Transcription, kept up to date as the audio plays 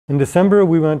In December,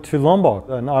 we went to Lombok,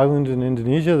 an island in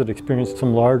Indonesia that experienced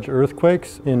some large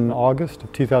earthquakes in August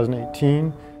of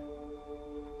 2018.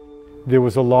 There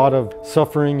was a lot of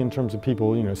suffering in terms of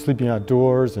people, sleeping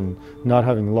outdoors and not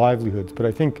having livelihoods. But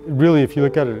I think really, if you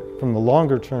look at it from the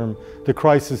longer term, the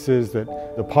crisis is that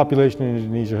the population in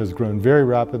Indonesia has grown very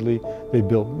rapidly. They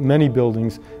built many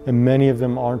buildings, and many of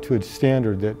them aren't to a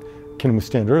standard that can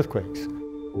withstand earthquakes.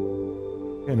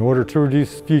 In order to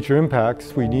reduce future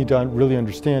impacts, we need to really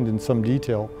understand in some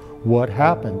detail what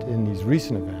happened in these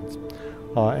recent events.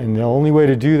 And the only way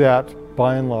to do that,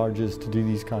 by and large, is to do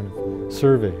these kind of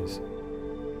surveys.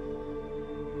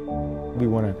 We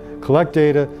want to collect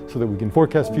data so that we can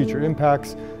forecast future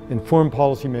impacts, inform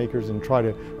policymakers, and try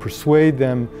to persuade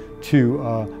them to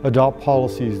adopt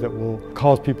policies that will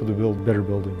cause people to build better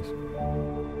buildings.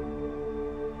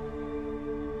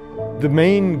 The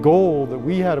main goal that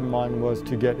we had in mind was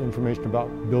to get information about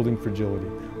building fragility.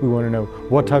 We want to know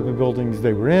what type of buildings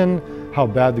they were in, how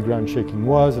bad the ground shaking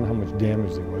was, and how much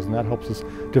damage there was, and that helps us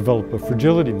develop a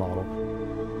fragility model.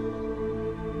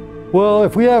 Well,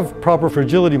 if we have proper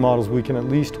fragility models, we can at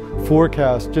least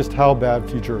forecast just how bad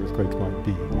future earthquakes might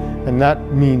be. And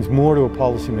that means more to a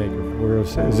policymaker,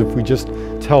 whereas if we just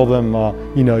tell them,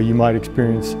 you might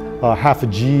experience half a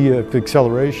G of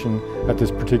acceleration at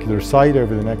this particular site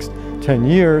over the next 10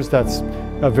 years, that's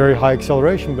a very high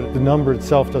acceleration, but the number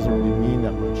itself doesn't really mean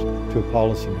that much to a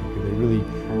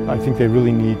policymaker. I think they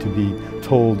really need to be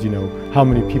told, how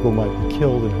many people might be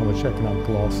killed and how much economic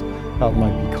loss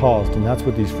might be caused, and that's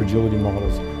what these fragility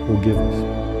models will give us.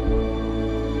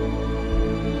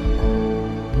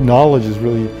 Knowledge is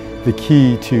really the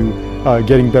key to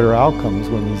getting better outcomes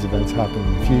when these events happen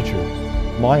in the future.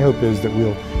 My hope is that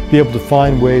we'll be able to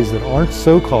find ways that aren't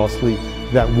so costly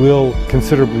that will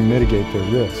considerably mitigate their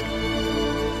risk.